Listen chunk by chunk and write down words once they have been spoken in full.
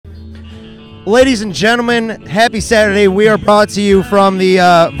Ladies and gentlemen, happy Saturday. We are brought to you from the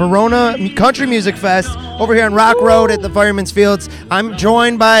Verona Country Music Fest over here on Rock Road at the Fireman's Fields. I'm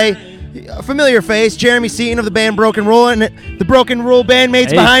joined by a familiar face, Jeremy Seaton of the band Broken Rule, and the Broken Rule bandmates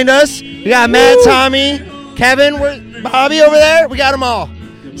behind us. We got Matt, Tommy, Kevin, Bobby over there. We got them all.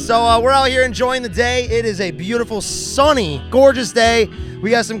 So we're out here enjoying the day. It is a beautiful, sunny, gorgeous day. We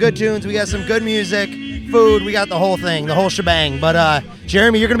got some good tunes. We got some good music, food. We got the whole thing, the whole shebang. But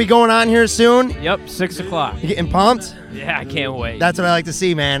Jeremy, you're going to be going on here soon? Yep, 6 o'clock. You getting pumped? Yeah, I can't wait. That's what I like to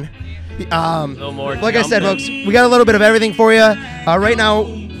see, man. A little more like I said, folks, we got a little bit of everything for you. Right now,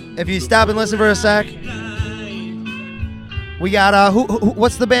 if you stop and listen for a sec, we got,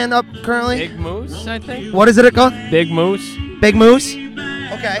 what's the band up currently? Big Moose, I think. What is it called? Big Moose. Big Moose?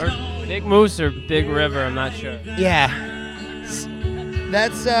 Okay. Or Big Moose or Big River, I'm not sure. Yeah.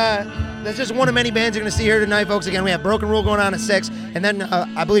 That's just one of many bands you're going to see here tonight, folks. Again, we have Broken Rule going on at 6, and then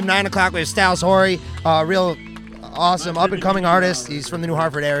I believe 9 o'clock we have Styles Horry, real awesome up-and-coming artist. He's from the New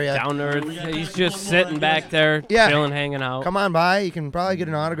Hartford area. Down to earth. He's just sitting back there, chilling, hanging out. Come on by. You can probably get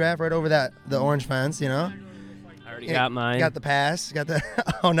an autograph right over the orange fence, you know. I already got mine. Got the pass. Got the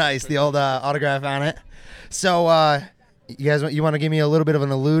oh, nice, the old autograph on it. So, you guys, you want to give me a little bit of an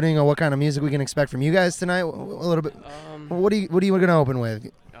alluding of what kind of music we can expect from you guys tonight? A little bit. What are you going to open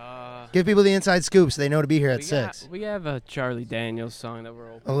with? Give people the inside scoop so they know to be here at 6. We have a Charlie Daniels song that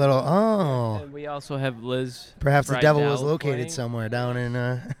we're opening. A little, And we also have Liz. Perhaps the devil was located playing. somewhere down in...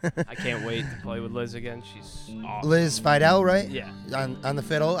 I can't wait to play with Liz again. She's awesome. Liz Fidel, right? Yeah. On the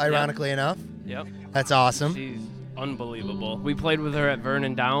fiddle, ironically enough. Yep. That's awesome. She's unbelievable. We played with her at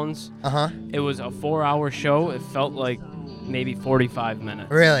Vernon Downs. Uh-huh. It was a 4-hour show. It felt like maybe 45 minutes.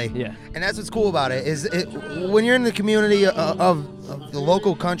 Really? Yeah. And that's what's cool about it, is when you're in the community of the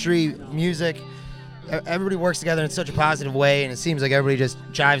local country music, everybody works together in such a positive way, and it seems like everybody just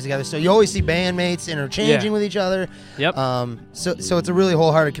jives together. So you always see bandmates interchanging with each other. Yep. So it's a really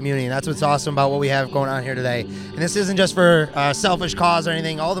wholehearted community, and that's what's awesome about what we have going on here today. And this isn't just for selfish cause or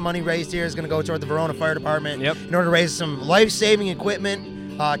anything. All the money raised here is going to go toward the Verona Fire Department in order to raise some life-saving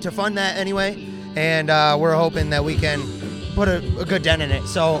equipment to fund that anyway. And we're hoping that we can put a good dent in it.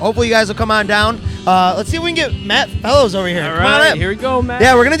 So hopefully you guys will come on down. Let's see if we can get Matt Fellows over here. All Come on right, in. here we go, Matt.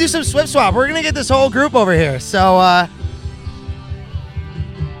 Yeah, we're going to do some Swift Swap. We're going to get this whole group over here. So,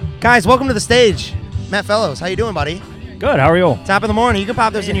 guys, welcome to the stage. Matt Fellows, how you doing, buddy? Good, how are you? Top of the morning. You can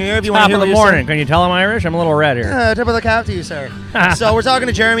pop this in your ear if you want to hear Top of the morning. Can you tell I'm Irish? I'm a little red here. Tip of the cap to you, sir. So we're talking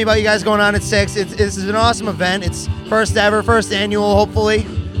to Jeremy about you guys going on at 6. This is an awesome event. It's first ever, first annual, hopefully.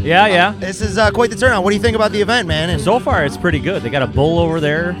 Yeah. This is quite the turnout. What do you think about the event, man? So far, it's pretty good. They got a bull over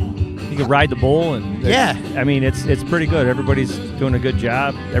there. You can ride the bull, and I mean, it's pretty good. Everybody's doing a good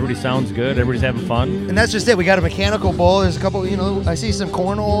job. Everybody sounds good. Everybody's having fun. And that's just it. We got a mechanical bull. There's a couple, I see some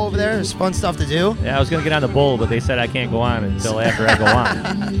cornhole over there. There's fun stuff to do. Yeah, I was gonna get on the bull, but they said I can't go on until after I go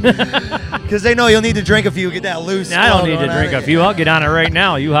on. Because they know you'll need to drink a few, get that loose. I don't need to drink a few. I'll get on it right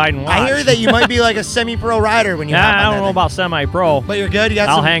now. You hide and watch. I hear that you might be like a semi-pro rider when you. I don't know about semi-pro. But you're good.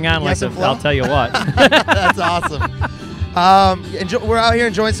 I'll hang on like I'll tell you what. That's awesome. We're out here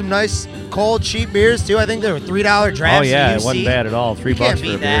enjoying some nice, cold, cheap beers too. I think they were $3 drafts. Oh yeah, it wasn't bad at all. $3 for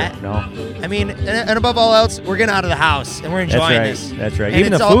a beer. No. I mean, and above all else, we're getting out of the house and we're enjoying this. That's right. And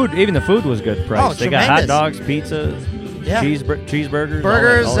Even the food was good price. They got hot dogs, pizza, cheeseburgers.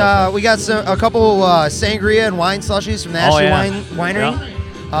 Burgers. We got a couple sangria and wine slushies from the Ashley Winery.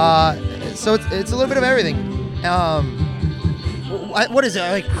 Yeah. So it's a little bit of everything. What is it,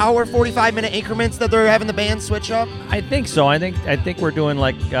 like hour, 45-minute increments that they're having the band switch up? I think so. I think we're doing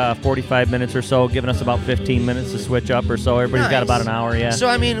like 45 minutes or so, giving us about 15 minutes to switch up or so. Everybody's got about an hour, yeah. So,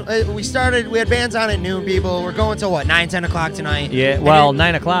 I mean, we had bands on at noon, people. We're going till, 9, 10 o'clock tonight? Yeah, well,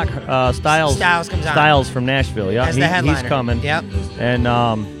 9 o'clock, Styles comes on. Styles from Nashville, yeah. As the headliner. He's coming. Yep. And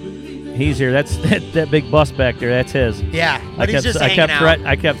he's here. That's that big bus back there. That's his. Yeah, but he's just hanging out.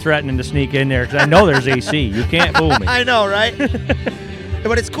 I kept threatening to sneak in there because I know there's AC. You can't fool me. I know, right?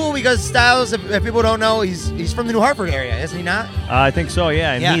 But it's cool because Styles, if people don't know, he's from the New Hartford area, isn't he not? I think so,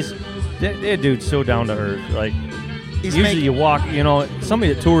 yeah. And that dude's so down to earth. Like, usually you walk,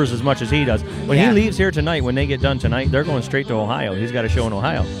 somebody that tours as much as he does. When he leaves here tonight, when they get done tonight, they're going straight to Ohio. He's got a show in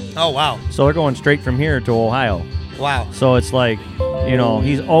Ohio. Oh, wow. So they're going straight from here to Ohio. Wow. So it's like,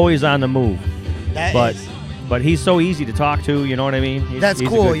 he's always on the move. But he's so easy to talk to, you know what I mean? That's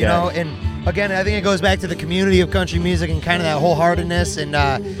cool, and again, I think it goes back to the community of country music and kind of that wholeheartedness. And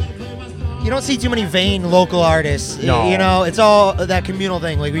you don't see too many vain local artists. No. You know, it's all that communal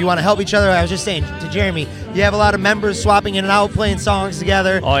thing. Like, we want to help each other. I was just saying to Jeremy, you have a lot of members swapping in and out, playing songs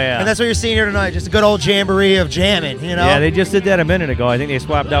together. Oh, yeah. And that's what you're seeing here tonight, just a good old jamboree of jamming, you know? Yeah, they just did that a minute ago. I think they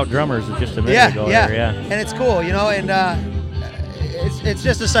swapped out drummers just a minute ago. Yeah, yeah. And it's cool, you know, and it's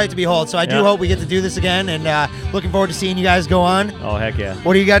just a sight to behold. So I do hope we get to do this again, and looking forward to seeing you guys go on. Oh, heck yeah.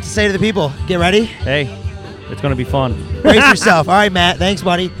 What do you got to say to the people? Get ready. Hey, it's going to be fun. Brace yourself. All right, Matt. Thanks,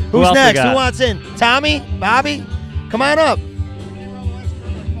 buddy. Who's else we next? got? Who wants in? Tommy? Bobby? Come on up.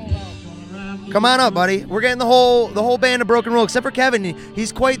 Come on up, buddy. We're getting the whole band of Broken Rule, except for Kevin.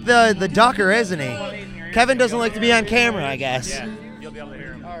 He's quite the ducker, isn't he? Kevin doesn't like to be on camera, I guess. Yeah, you'll be able to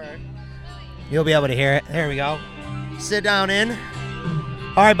hear him. All right. You'll be able to hear it. There we go. Sit down in.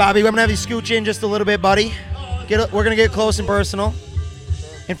 All right, Bobby, I'm going to have you scooch in just a little bit, buddy. We're going to get close and personal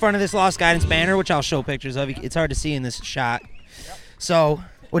in front of this Lost Guidance banner, which I'll show pictures of. It's hard to see in this shot. So,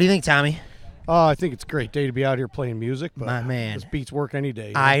 what do you think, Tommy? I think it's a great day to be out here playing music. But My man. This beats work any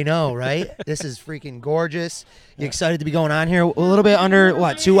day. I know, right? This is freaking gorgeous. You excited to be going on here? A little bit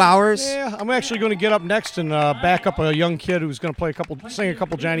under, 2 hours? Yeah, I'm actually going to get up next and back up a young kid who's going to sing a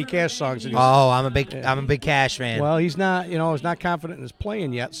couple Johnny Cash songs. And I'm a big Cash fan. Well, he's not confident in his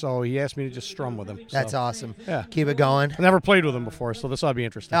playing yet, so he asked me to just strum with him. That's so, awesome. Yeah. Keep it going. I've never played with him before, so this ought to be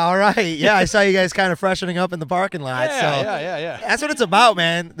interesting. All right. Yeah, I saw you guys kind of freshening up in the parking lot. Yeah. That's what it's about,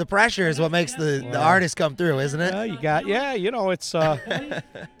 man. The pressure is what makes the artist come through, isn't it? It's the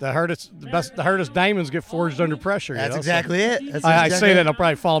hardest diamonds get forged under pressure. That's you know? exactly it. I say that and I'll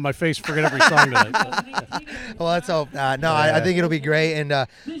probably fall on my face and forget every song tonight. Well, let's hope not. No, I think it'll be great. And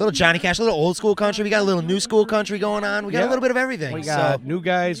little Johnny Cash, a little old school country. We got a little new school country going on. We got a little bit of everything. We got new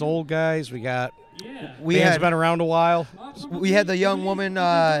guys, old guys. We Band's been around a while. We had the young woman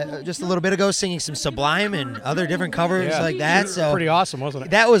just a little bit ago singing some Sublime and other different covers like that. So pretty awesome, wasn't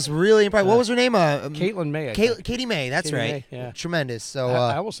it? That was really impressive. What was her name? Caitlin May. Katie May. That's Katie right. May, yeah. Tremendous. So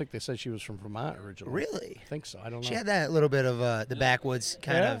I almost think they said she was from Vermont originally. Really? I think so. I don't know. She had that little bit of the backwoods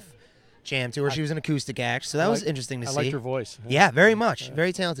kind of jam to her. She was an acoustic act, so that was interesting to see. I liked her voice. Yeah, very much.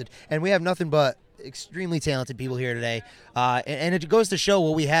 Very talented. And we have nothing but extremely talented people here today, and it goes to show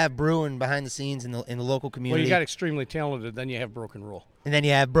what we have brewing behind the scenes in the local community. Well, you got extremely talented, then you have Broken Rule. And then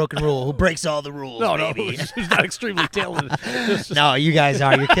you have Broken Rule, who breaks all the rules. No, baby. who's not extremely talented. No, you guys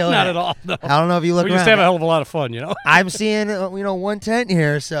are. You're killing not it. at all. No. I don't know if you look we around. just have a hell of a lot of fun, you know. I'm seeing one tent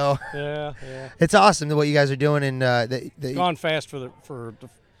here, so yeah. It's awesome what you guys are doing, and gone fast for the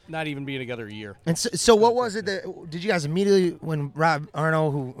not even being together a year. And so what was it that did you guys immediately, when Rob Arno,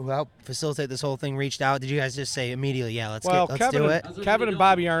 who helped facilitate this whole thing, reached out, did you guys just say immediately, let's do it? Kevin and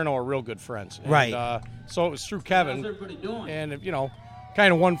Bobby Arno are real good friends. And, right. So it was through Kevin, and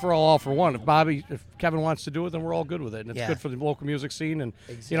kind of one for all for one. If Kevin wants to do it, then we're all good with it, and it's good for the local music scene. And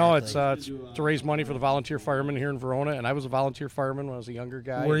it's to raise money for the volunteer firemen here in Verona. And I was a volunteer fireman when I was a younger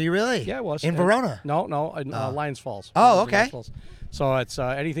guy. Were you really? Yeah, I was. In Verona? No, in Lions Falls. Oh, okay. So it's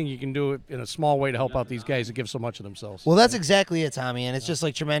anything you can do in a small way to help out these guys that give so much of themselves. Well, that's exactly it, Tommy, and it's just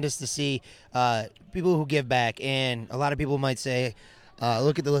tremendous to see people who give back. And a lot of people might say,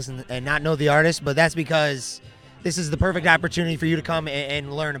 look at the list and not know the artist, but that's because this is the perfect opportunity for you to come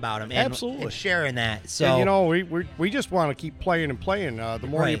and learn about them. Absolutely. And share in that. So and, we just want to keep playing and playing. The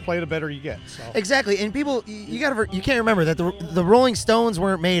more you play, the better you get. So. Exactly. And people, you can't remember that the Rolling Stones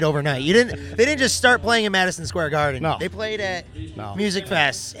weren't made overnight. They didn't just start playing in Madison Square Garden. No. They played at music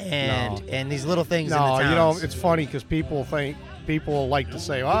fests and these little things in the towns. towns. It's funny because people like to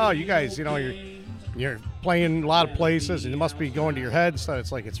say, "Oh, you guys, you're playing a lot of places and it must be going to your head." So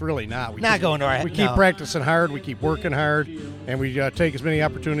it's really not. Going to our head. We keep practicing hard. We keep working hard, and we take as many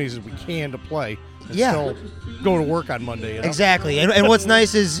opportunities as we can to play. And still go to work on Monday. Exactly. And what's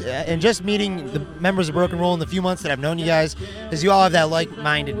nice is, and just meeting the members of Broken Rule in the few months that I've known you guys, is you all have that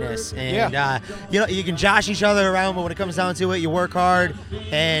like-mindedness. And, you can josh each other around, but when it comes down to it, you work hard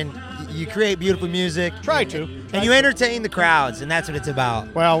and you create beautiful music. Try to. And you entertain the crowds, and that's what it's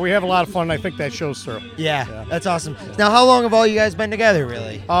about. Well, we have a lot of fun, and I think that shows through. Yeah, that's awesome. Now, how long have all you guys been together,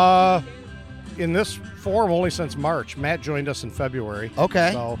 really? In this form, only since March. Matt joined us in February.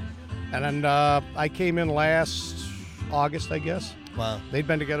 Okay. So, and then I came in last August, I guess. Wow. They'd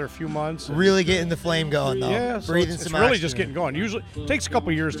been together a few months. Really getting the flame going, though. Yeah, so breathing it's some really oxygen. just getting going. Usually, it takes a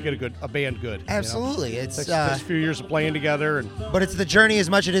couple years to get a band good. Absolutely, it takes a few years of playing together. But it's the journey as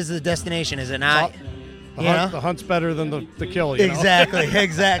much as it is the destination, is it not? The hunt's better than the kill.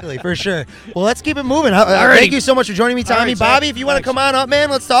 Exactly, for sure. Well, let's keep it moving. Thank you so much for joining me, Tommy. Right, Bobby, if you want to come on up, man,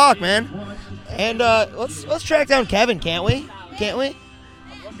 let's talk, man. And let's track down Kevin, can't we?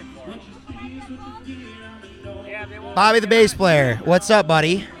 Bobby, the bass player. What's up,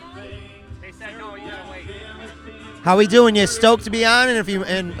 buddy? How we doing? You stoked to be on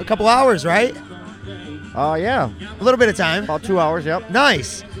in a couple hours, right? Yeah. A little bit of time. About 2 hours, yep.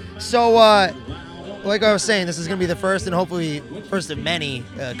 Nice. So, like I was saying, this is going to be the first and hopefully first of many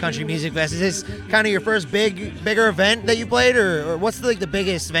country music fest. Is this kind of your first bigger event that you played, or what's the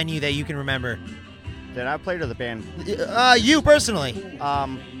biggest venue that you can remember? Did I play to the band? You personally.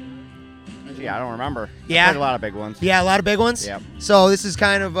 Gee, I don't remember. Yeah. I played a lot of big ones. Yeah, a lot of big ones? Yep. So this is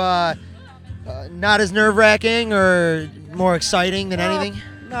kind of not as nerve-wracking or more exciting than anything?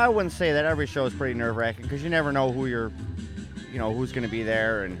 No, I wouldn't say that. Every show is pretty nerve-wracking because you never know who's going to be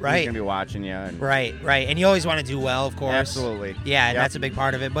there and who's going to be watching you. And Right. And you always want to do well, of course. Absolutely. Yeah, Yep. that's a big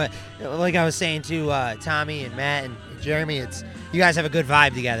part of it. But like I was saying to Tommy and Matt and Jeremy, you guys have a good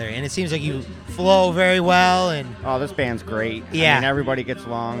vibe together, and it seems like you flow very well. And oh, this band's great. Yeah. I mean, everybody gets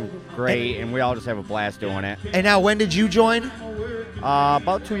along great, and we all just have a blast doing it. And now, when did you join?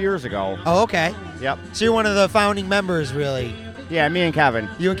 About 2 years ago. Oh, okay. Yep. So you're one of the founding members, really. Yeah, me and Kevin.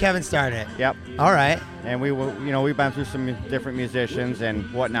 You and Kevin started it. Yep. All right. And we've been through some different musicians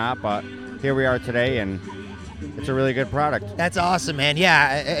and whatnot, but here we are today, and it's a really good product. That's awesome, man.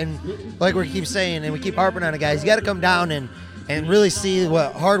 Yeah, and like we keep saying, and we keep harping on it, guys, you got to come down and really see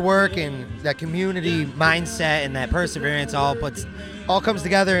what hard work and that community mindset and that perseverance all comes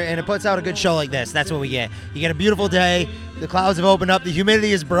together, and it puts out a good show like this. That's what we get. You get a beautiful day. The clouds have opened up. The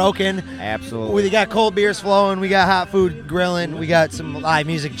humidity is broken. Absolutely. We got cold beers flowing. We got hot food grilling. We got some live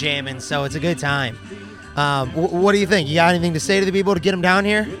music jamming, so it's a good time. What do you think? You got anything to say to the people to get them down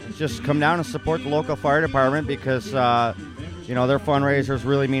here? Just come down and support the local fire department because, their fundraisers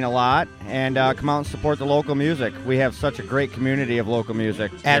really mean a lot. And come out and support the local music. We have such a great community of local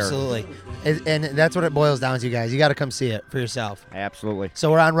music. Absolutely. And that's what it boils down to, guys. You got to come see it for yourself. Absolutely.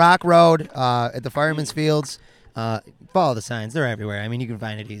 So we're on Rock Road at the Fireman's Fields. Follow the signs. They're everywhere. I mean, you can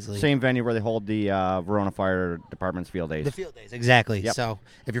find it easily. Same venue where they hold the Verona Fire Department's field days. The field days, exactly. Yep. So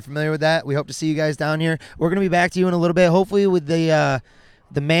if you're familiar with that, we hope to see you guys down here. We're going to be back to you in a little bit, hopefully with the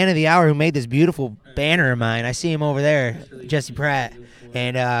man of the hour who made this beautiful banner of mine. I see him over there, Jesse Pratt.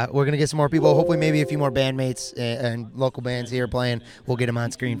 And we're going to get some more people, hopefully maybe a few more bandmates and local bands here playing. We'll get them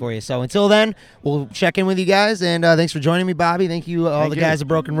on screen for you. So until then, we'll check in with you guys. And thanks for joining me, Bobby. Thank you, all the guys at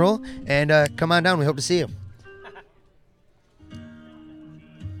Broken Rule. And come on down. We hope to see you.